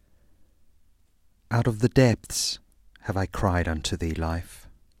Out of the depths have I cried unto thee, life.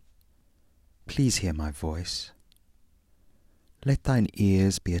 Please hear my voice. Let thine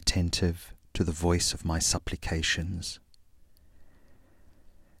ears be attentive to the voice of my supplications.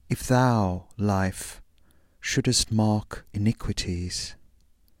 If thou, life, shouldest mark iniquities,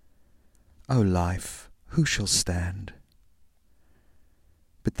 O life, who shall stand?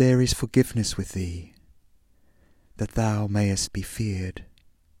 But there is forgiveness with thee, that thou mayest be feared.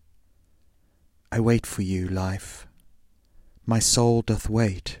 I wait for you, life. My soul doth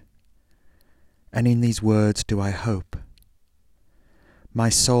wait, and in these words do I hope. My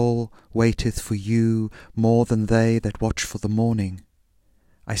soul waiteth for you more than they that watch for the morning.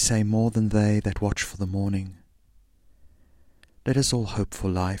 I say more than they that watch for the morning. Let us all hope for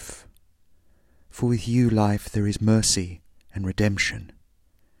life, for with you, life, there is mercy and redemption,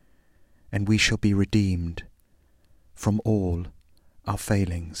 and we shall be redeemed from all our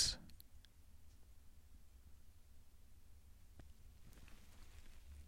failings.